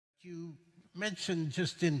You mentioned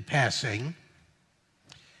just in passing,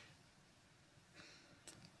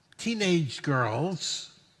 teenage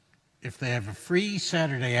girls, if they have a free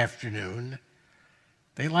Saturday afternoon,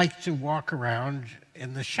 they like to walk around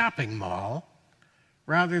in the shopping mall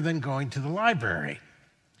rather than going to the library.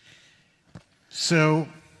 So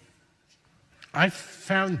I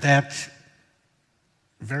found that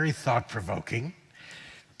very thought-provoking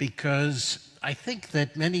because I think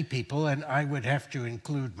that many people, and I would have to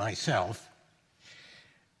include myself,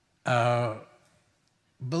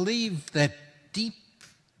 believe that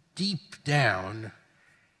deep down,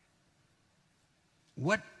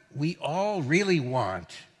 what we all really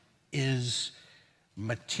want is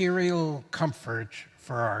material comfort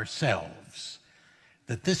for ourselves.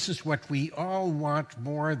 That this is what we all want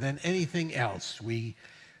more than anything else. We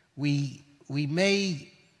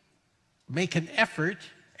may make an effort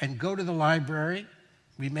and go to the library.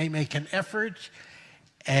 We may make an effort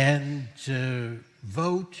and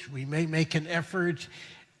vote. We may make an effort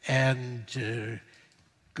and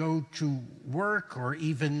go to work or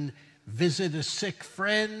even visit a sick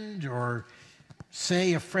friend or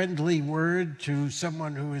say a friendly word to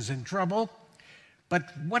someone who is in trouble.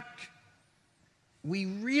 But what we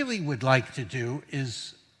really would like to do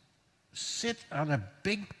is sit on a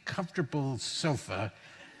big, comfortable sofa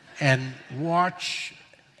and watch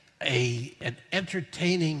an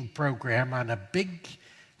entertaining program on a big,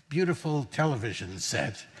 beautiful television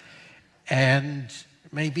set, and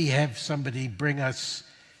maybe have somebody bring us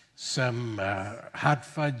some hot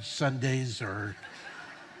fudge sundaes or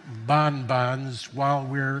bonbons while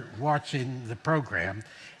we're watching the program.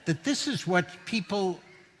 That this is what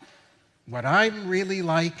I'm really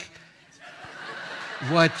like,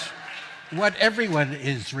 what everyone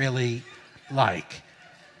is really like.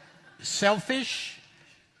 Selfish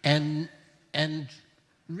and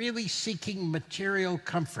really seeking material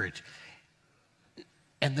comfort.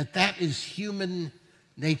 And that is human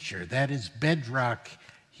nature. That is bedrock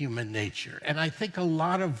human nature. And I think a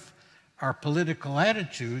lot of our political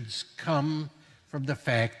attitudes come from the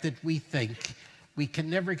fact that we think we can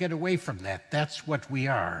never get away from that. That's what we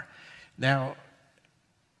are. Now,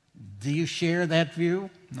 do you share that view?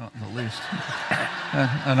 Not in the least.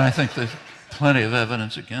 and I think there's plenty of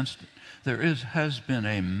evidence against it. There has been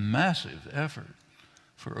a massive effort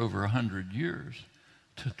for over 100 years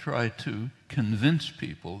to try to convince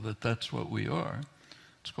people that that's what we are.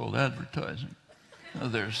 It's called advertising.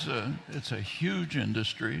 It's a huge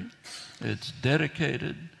industry. It's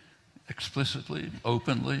dedicated explicitly,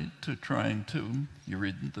 openly, to trying to, you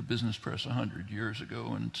read the business press 100 years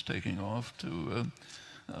ago and it's taking off, to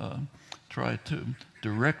try to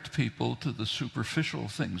direct people to the superficial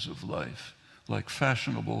things of life, like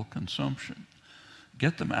fashionable consumption.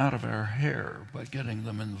 Get them out of our hair by getting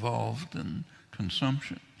them involved in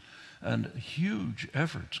consumption. And huge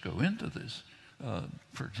efforts go into this.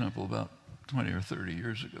 For example, about 20 or 30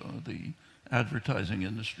 years ago, the advertising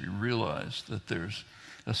industry realized that there's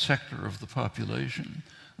a sector of the population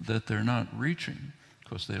that they're not reaching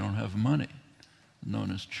because they don't have money,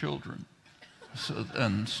 known as children.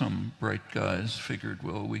 And some bright guys figured,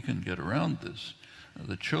 well, we can get around this.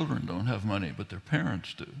 The children don't have money, but their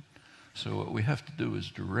parents do. So what we have to do is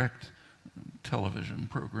direct television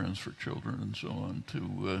programs for children and so on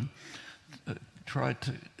to try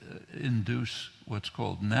to induce what's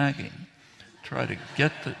called nagging. Try to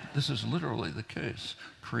get this is literally the case,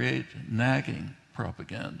 create nagging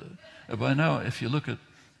propaganda. By now, if you look at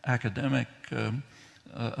academic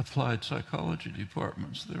applied psychology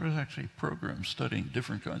departments, there is actually programs studying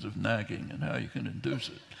different kinds of nagging and how you can induce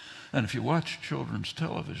it. And if you watch children's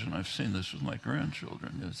television, I've seen this with my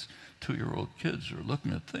grandchildren, it's 2-year-old kids are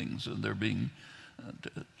looking at things and they're being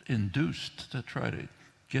induced to try to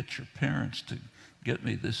get your parents to get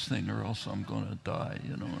me this thing or else I'm going to die,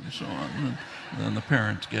 and so on. And then the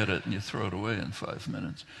parents get it and you throw it away in 5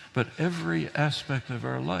 minutes. But every aspect of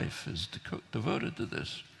our life is devoted to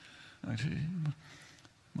this. Actually,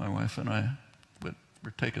 my wife and I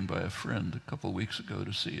were taken by a friend a couple weeks ago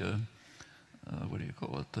to see the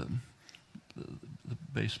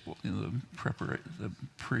baseball, the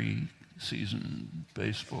pre-season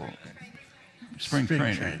baseball, spring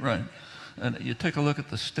training, right? And you take a look at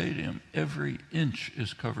the stadium, every inch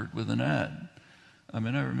is covered with an ad. I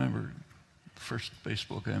mean, I remember the first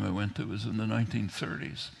baseball game I went to was in the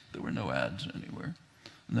 1930s. There were no ads anywhere.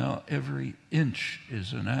 Now every inch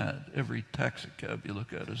is an ad. Every taxi cab you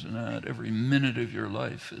look at is an ad. Every minute of your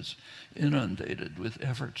life is inundated with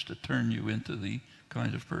efforts to turn you into the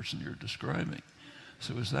kind of person you're describing.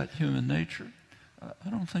 So is that human nature? I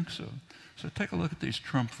don't think so. So take a look at these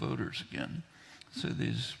Trump voters again. So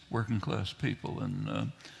these working class people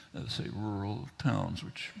in say, rural towns,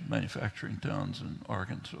 manufacturing towns in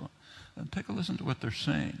Arkansas, and take a listen to what they're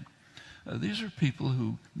saying. These are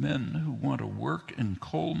people men who want to work in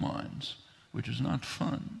coal mines, which is not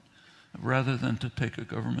fun, rather than to take a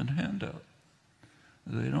government handout.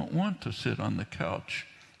 They don't want to sit on the couch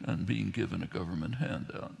and being given a government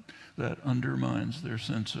handout. That undermines their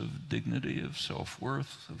sense of dignity, of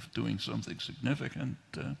self-worth, of doing something significant.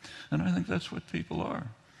 And I think that's what people are.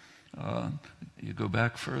 You go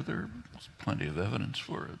back further, there's plenty of evidence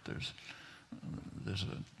for it. There's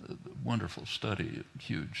a wonderful study, a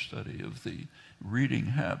huge study of the reading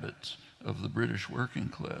habits of the British working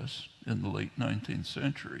class in the late 19th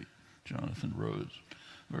century. Jonathan Rhodes,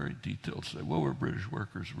 very detailed study. What were British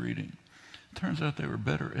workers reading? Turns out they were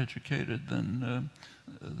better educated than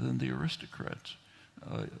the aristocrats.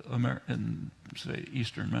 In, say,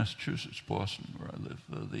 eastern Massachusetts, Boston, where I live,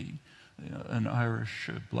 an Irish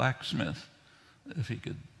blacksmith, if he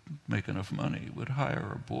could make enough money, would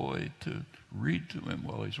hire a boy to read to him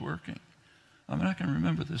while he's working. I mean, I can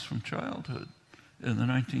remember this from childhood in the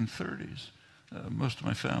 1930s. Most of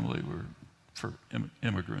my family were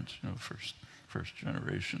immigrants, first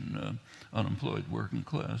generation unemployed working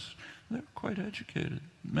class. They were quite educated.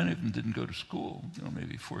 Many of them didn't go to school,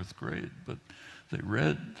 maybe fourth grade, but they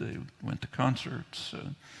read, they went to concerts,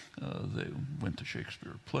 they went to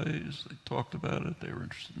Shakespeare plays, they talked about it, they were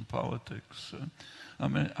interested in politics.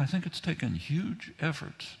 I think it's taken huge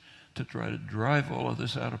efforts to try to drive all of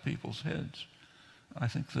this out of people's heads. I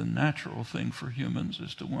think the natural thing for humans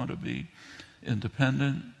is to want to be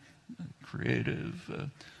independent, creative,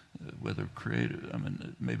 whether creative,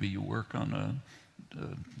 maybe you work on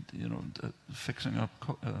fixing up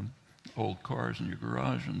old cars in your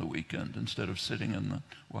garage on the weekend instead of sitting and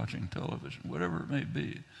watching television, whatever it may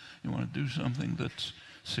be. You want to do something that's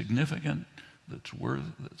significant, that's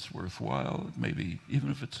worthwhile, maybe even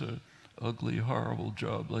if it's a ugly, horrible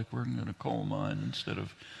job like working in a coal mine instead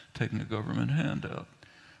of taking a government handout.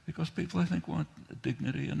 Because people, I think, want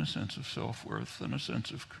dignity and a sense of self-worth and a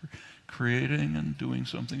sense of creating and doing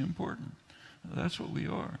something important. That's what we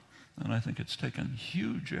are. And I think it's taken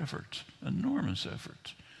huge efforts, enormous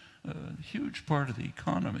efforts. A huge part of the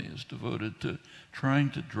economy is devoted to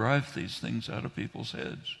trying to drive these things out of people's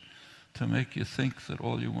heads, to make you think that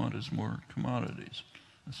all you want is more commodities.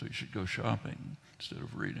 And so you should go shopping instead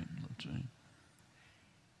of reading, let's say.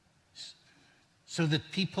 So that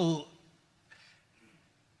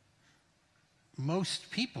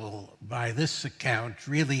most people, by this account,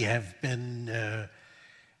 really have been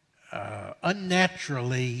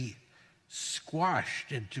unnaturally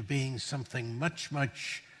squashed into being something much,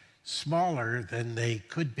 much smaller than they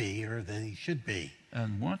could be or than they should be.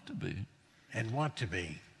 And want to be. And want to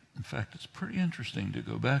be. In fact, it's pretty interesting to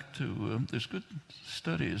go back to, there's good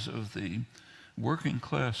studies of the working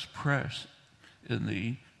class press in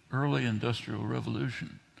the early Industrial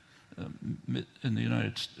Revolution. In the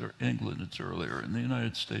United States, or England it's earlier, in the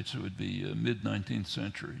United States it would be mid-19th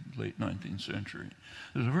century, late 19th century.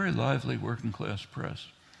 There's a very lively working class press,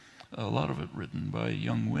 a lot of it written by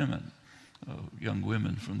young women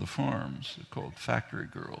from the farms called factory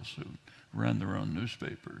girls who ran their own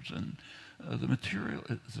newspapers. And the material,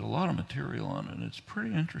 there's a lot of material on it, and it's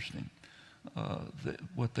pretty interesting.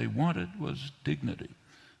 What they wanted was dignity.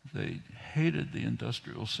 They hated the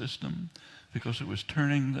industrial system because it was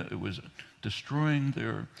destroying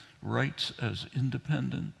their rights as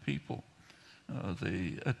independent people.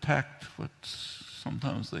 They attacked what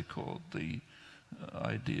sometimes they called the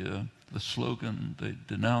slogan, they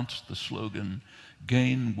denounced the slogan,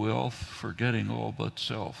 gain wealth forgetting all but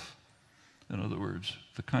self. In other words,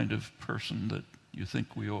 the kind of person that you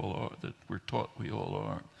think we all are, that we're taught we all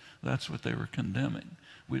are. That's what they were condemning.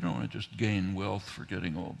 We don't want to just gain wealth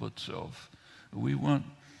forgetting all but self. We want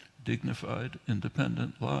dignified,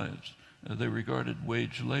 independent lives. They regarded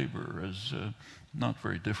wage labor as not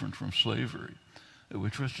very different from slavery,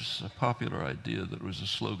 which was just a popular idea that was a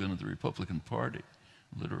slogan of the Republican Party,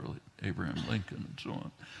 literally, Abraham Lincoln and so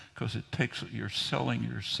on, because you're selling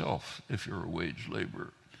yourself if you're a wage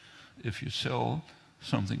laborer. If you sell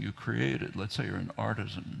something you created, let's say you're an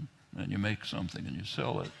artisan and you make something and you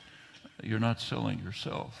sell it, you're not selling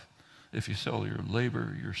yourself. If you sell your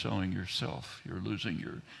labor, you're selling yourself. You're losing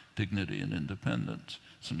your dignity and independence.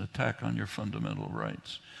 It's an attack on your fundamental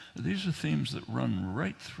rights. These are themes that run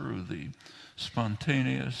right through the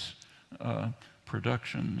spontaneous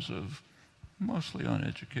productions of mostly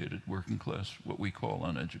uneducated working class, what we call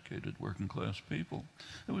uneducated working class people.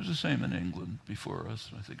 It was the same in England before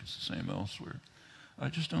us. I think it's the same elsewhere. I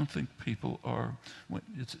just don't think people are,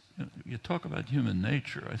 you talk about human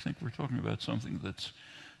nature, I think we're talking about something that's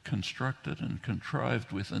constructed and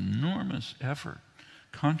contrived with enormous effort,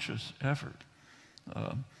 conscious effort.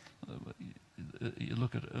 You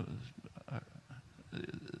look at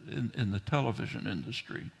in the television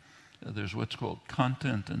industry, there's what's called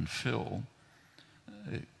content and fill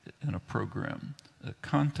in a program.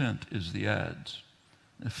 Content is the ads.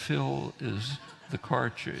 Fill is the car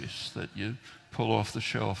chase that you pull off the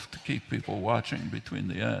shelf to keep people watching between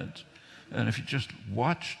the ads. And if you just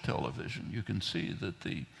watch television, you can see that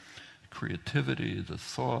the creativity, the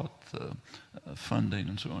thought, the funding,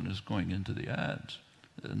 and so on is going into the ads,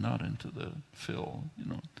 not into the fill.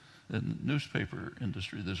 In the newspaper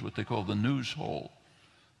industry, there's what they call the news hole.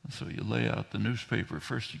 So you lay out the newspaper.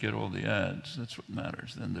 First you get all the ads. That's what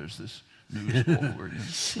matters. Then there's this news hole where you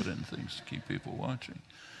put in things to keep people watching.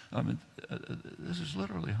 I mean, this is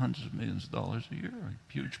literally hundreds of millions of dollars a year.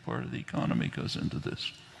 A huge part of the economy goes into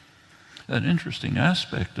this. An interesting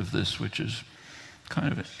aspect of this, which is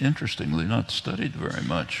kind of interestingly not studied very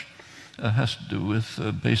much, has to do with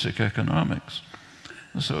basic economics.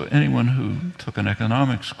 So anyone who took an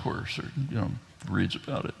economics course or reads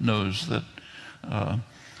about it knows that a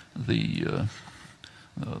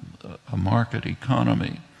market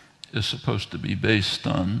economy is supposed to be based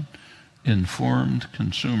on informed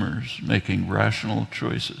consumers making rational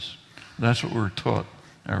choices. That's what we're taught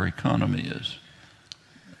our economy is.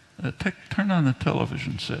 Turn on the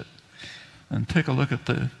television set and take a look at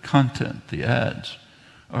the content, the ads.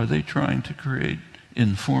 Are they trying to create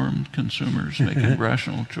informed consumers making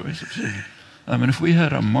rational choices? I mean, if we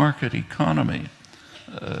had a market economy,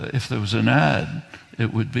 if there was an ad,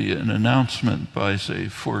 it would be an announcement by, say,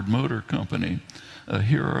 Ford Motor Company.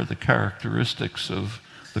 Here are the characteristics of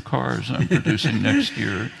the cars I'm producing next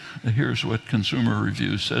year. Here's what Consumer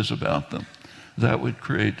Review says about them. That would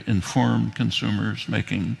create informed consumers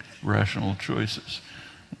making rational choices.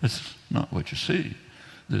 That's not what you see.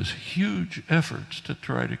 There's huge efforts to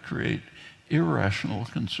try to create irrational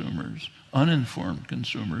consumers, uninformed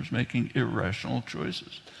consumers making irrational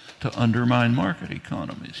choices, to undermine market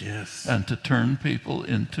economies, yes, and to turn people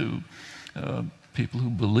into people who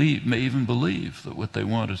may even believe that what they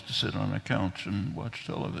want is to sit on a couch and watch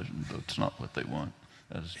television. That's not what they want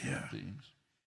as human beings.